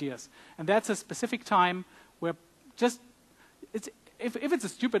their ideas. And that's a specific time where if it's a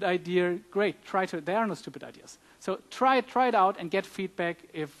stupid idea, great, there are no stupid ideas. So try it out and get feedback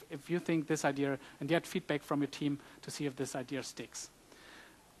if you think this idea, and get feedback from your team to see if this idea sticks.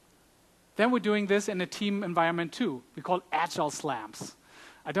 Then we're doing this in a team environment too. We call agile slams.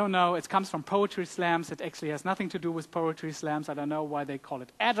 I don't know, it comes from poetry slams. It actually has nothing to do with poetry slams. I don't know why they call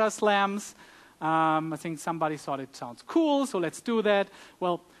it agile slams. I think somebody thought it sounds cool, so let's do that.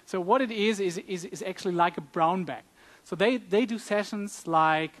 Well, so what it is actually like a brown bag. So they do sessions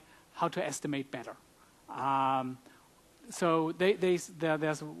like how to estimate better. So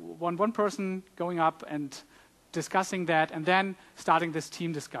there's one person going up and discussing that, and then starting this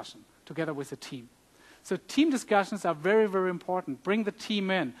team discussion together with the team. So team discussions are very, very important. Bring the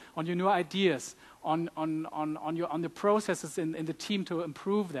team in on your new ideas, on the processes in the team to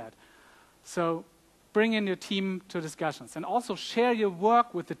improve that. So bring in your team to discussions, and also share your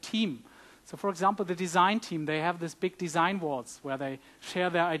work with the team. So for example, the design team, they have this big design walls where they share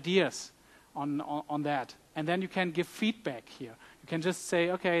their ideas on that. And then you can give feedback here. You can just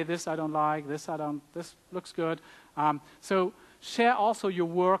say, okay, this I don't like, this looks good. So share also your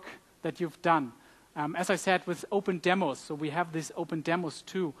work that you've done. As I said, with open demos, so we have these open demos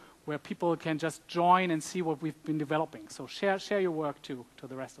too, where people can just join and see what we've been developing. So share your work too to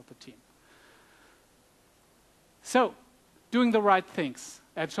the rest of the team. So, doing the right things,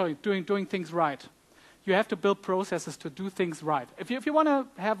 actually doing things right. You have to build processes to do things right. If you want to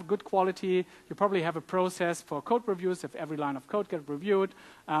have good quality, you probably have a process for code reviews. If every line of code gets reviewed,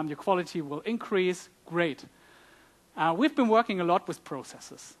 your quality will increase. Great. We've been working a lot with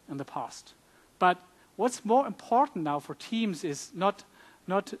processes in the past. But what's more important now for teams is not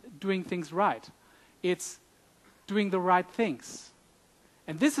doing things right. It's doing the right things.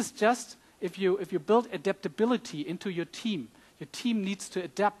 And this is just, if you build adaptability into your team needs to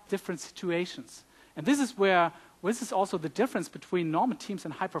adapt different situations. And this is also the difference between normal teams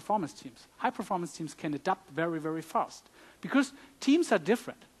and high-performance teams. High-performance teams can adapt very, very fast because teams are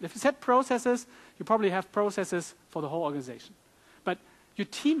different. If you set processes, you probably have processes for the whole organization. But your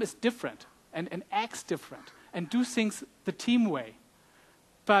team is different and acts different and do things the team way.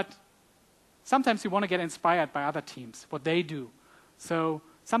 But sometimes you want to get inspired by other teams, what they do. So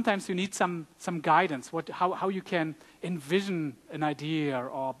sometimes you need some guidance, how you can envision an idea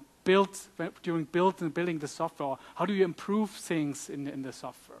or during building the software, or how do you improve things in the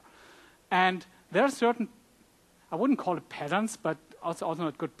software. And there are certain, I wouldn't call it patterns, but also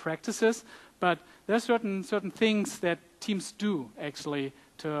not good practices, but there are certain things that teams do actually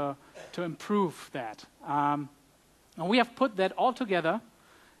to improve that. And we have put that all together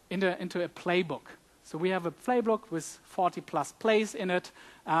into a playbook. So we have a playbook with 40+ plays in it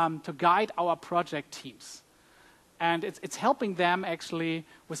to guide our project teams. And it's helping them actually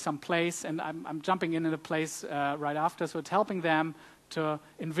with some plays, and I'm jumping in a place right after, so it's helping them to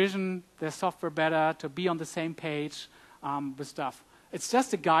envision their software better, to be on the same page with stuff. It's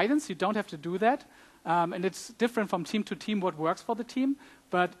just a guidance, you don't have to do that, and it's different from team to team what works for the team,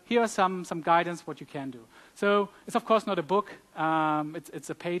 but here are some guidance what you can do. So it's of course not a book, it's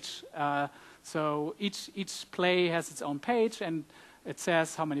a page, so each play has its own page, and it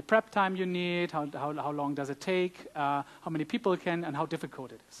says how many prep time you need, how long does it take, how many people can, and how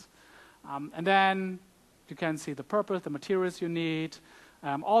difficult it is. And then you can see the purpose, the materials you need,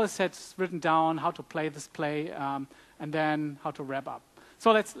 all the sets written down, how to play this play, and then how to wrap up.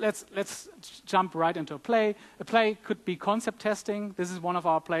 So let's jump right into a play. A play could be concept testing. This is one of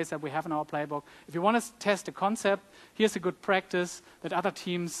our plays that we have in our playbook. If you want to test a concept, here's a good practice that other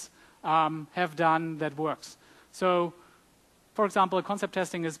teams have done that works. So, for example, concept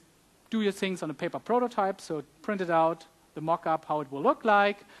testing is do your things on a paper prototype, so print it out, the mock-up, how it will look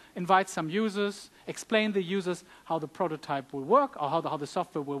like, invite some users, explain the users how the prototype will work, or how the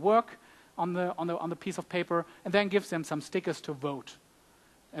software will work on the piece of paper, and then give them some stickers to vote.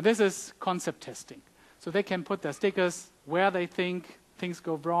 And this is concept testing. So they can put their stickers where they think things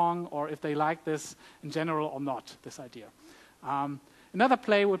go wrong, or if they like this in general or not, this idea. Another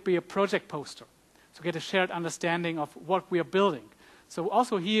play would be a project poster. So get a shared understanding of what we are building. So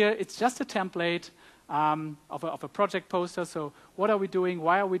also here, it's just a template of a project poster. So what are we doing?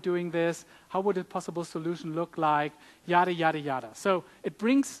 Why are we doing this? How would a possible solution look like? Yada, yada, yada. So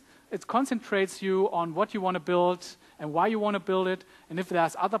it concentrates you on what you want to build and why you want to build it. And if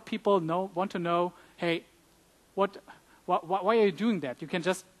there's other people want to know, hey, why are you doing that? You can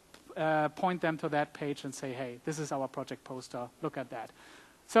just point them to that page and say, hey, this is our project poster. Look at that.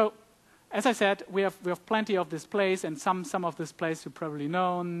 So, as I said, we have plenty of these plays, and some of these plays you probably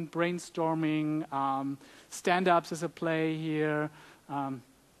know. Brainstorming, stand-ups is a play here.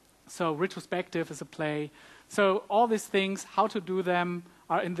 So retrospective is a play. So all these things, how to do them,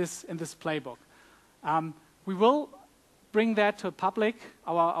 are in this playbook. We will bring that to public,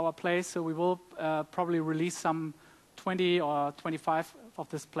 our plays. So we will probably release some 20 or 25 of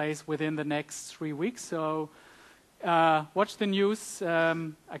these plays within the next 3 weeks. So watch the news.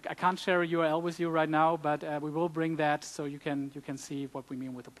 I can't share a URL with you right now, but we will bring that so you can see what we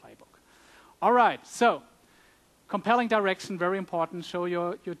mean with the playbook. All right, so compelling direction, very important. Show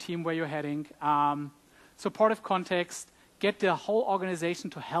your team where you're heading. Supportive context. Get the whole organization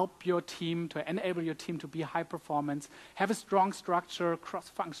to help your team, to enable your team to be high performance. Have a strong structure,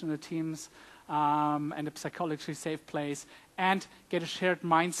 cross-functional teams, and a psychologically safe place. And get a shared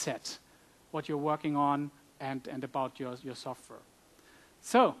mindset, what you're working on and about your software.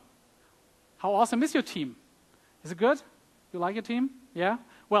 So, how awesome is your team? Is it good? You like your team? Yeah?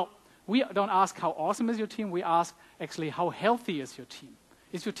 Well, we don't ask how awesome is your team. We ask actually how healthy is your team.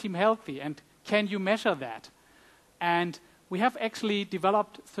 Is your team healthy? And can you measure that? And we have actually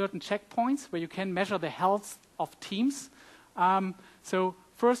developed certain checkpoints where you can measure the health of teams. So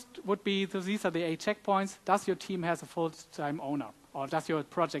first would be, so these are the 8 checkpoints. Does your team have a full-time owner? Or does your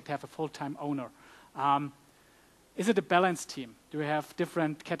project have a full-time owner? Is it a balanced team? Do you have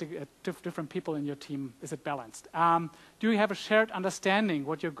different people in your team? Is it balanced? Do you have a shared understanding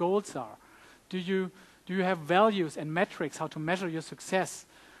what your goals are? Do you have values and metrics how to measure your success?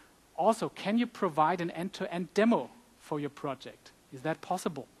 Also, can you provide an end-to-end demo for your project? Is that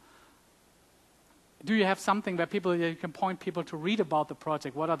possible? Do you have something where you can point people to read about the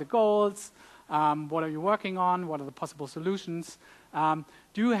project? What are the goals? What are you working on? What are the possible solutions? Do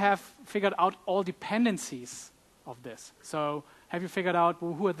you have figured out all dependencies of this? So have you figured out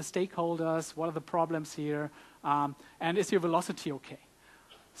who are the stakeholders? What are the problems here? And is your velocity okay?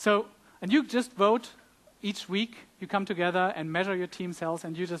 So, and you just vote each week. You come together and measure your team's health,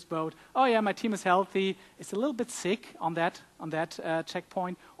 and you just vote, oh yeah, my team is healthy. It's a little bit sick on that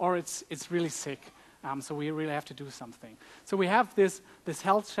checkpoint, or it's really sick. So we really have to do something. So we have this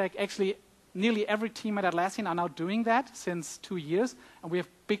health check. Actually, nearly every team at Atlassian are now doing that since 2 years, and we have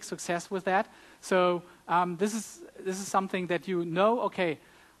big success with that. So this is something that you know, okay,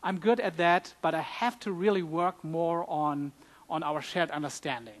 I'm good at that, but I have to really work more on our shared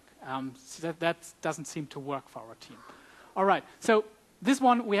understanding. So that doesn't seem to work for our team. All right, so this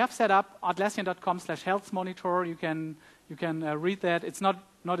one we have set up, atlassian.com/health monitor. You can read that. It's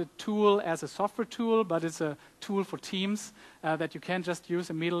not a tool as a software tool, but it's a tool for teams that you can just use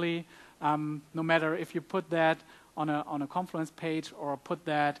immediately, no matter if you put that on a Confluence page or put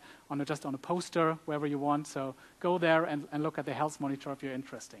that just on a poster, wherever you want. So go there and look at the health monitor if you're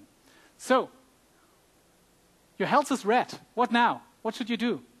interested. So, your health is red. What now? What should you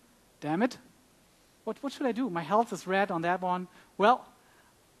do? Damn it. What should I do? My health is red on that one. Well,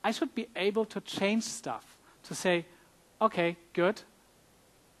 I should be able to change stuff, to say, okay, good.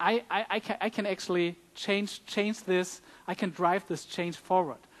 I can actually change this. I can drive this change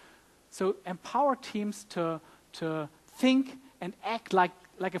forward. So empower teams to think and act like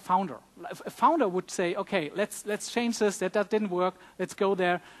a founder. A founder would say, okay, let's change this. That didn't work. Let's go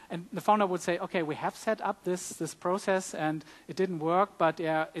there. And the founder would say, okay, we have set up this process and it didn't work, but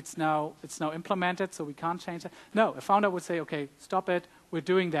yeah, it's now implemented, so we can't change it. No, a founder would say, okay, stop it. We're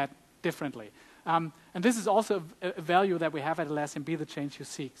doing that differently. And this is also a value that we have at Atlassian, be the change you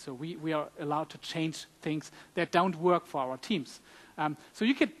seek. So we are allowed to change things that don't work for our teams. So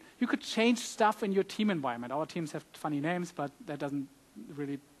you could change stuff in your team environment. Our teams have funny names, but that doesn't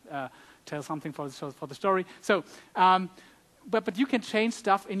really tell something for the story. So, but you can change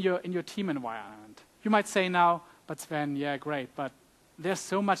stuff in your team environment. You might say now, but Sven, yeah, great, but there's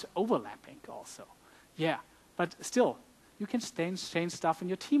so much overlapping also. Yeah, but still, you can change stuff in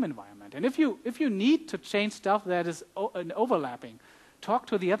your team environment. And if you need to change stuff that is overlapping, talk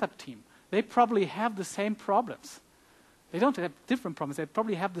to the other team. They probably have the same problems. They don't have different problems. They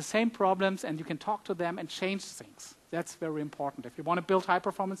probably have the same problems, and you can talk to them and change things. That's very important. If you want to build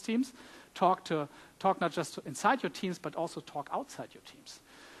high-performance teams, talk not just inside your teams, but also talk outside your teams.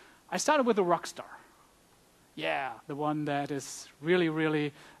 I started with a rock star. Yeah, the one that is really,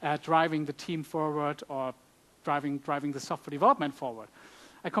 really driving the team forward or driving the software development forward.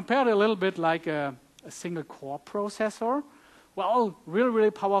 I compared it a little bit like a single core processor. Well, really,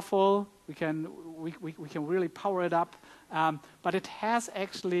 really powerful. We can really power it up, but it has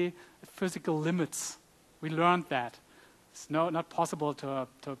actually physical limits. We learned that it's not possible to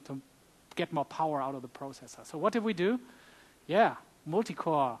get more power out of the processor. So what did we do? Yeah,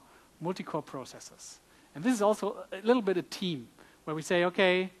 multi-core processors. And this is also a little bit a team where we say,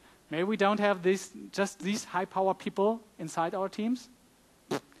 okay, maybe we don't have just these high-power people inside our teams,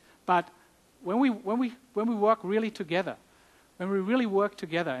 but when we work really together, when we really work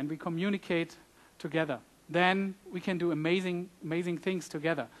together and we communicate together, then we can do amazing things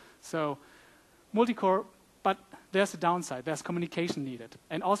together. So multi-core, but there's a downside. There's communication needed.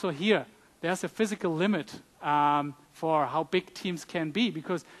 And also here, there's a physical limit for how big teams can be,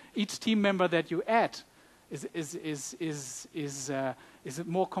 because each team member that you add is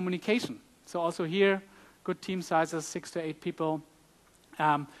more communication. So also here, good team sizes, 6 to 8 people.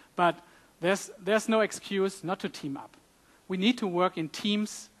 But there's no excuse not to team up. We need to work in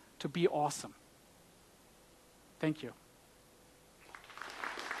teams to be awesome. Thank you.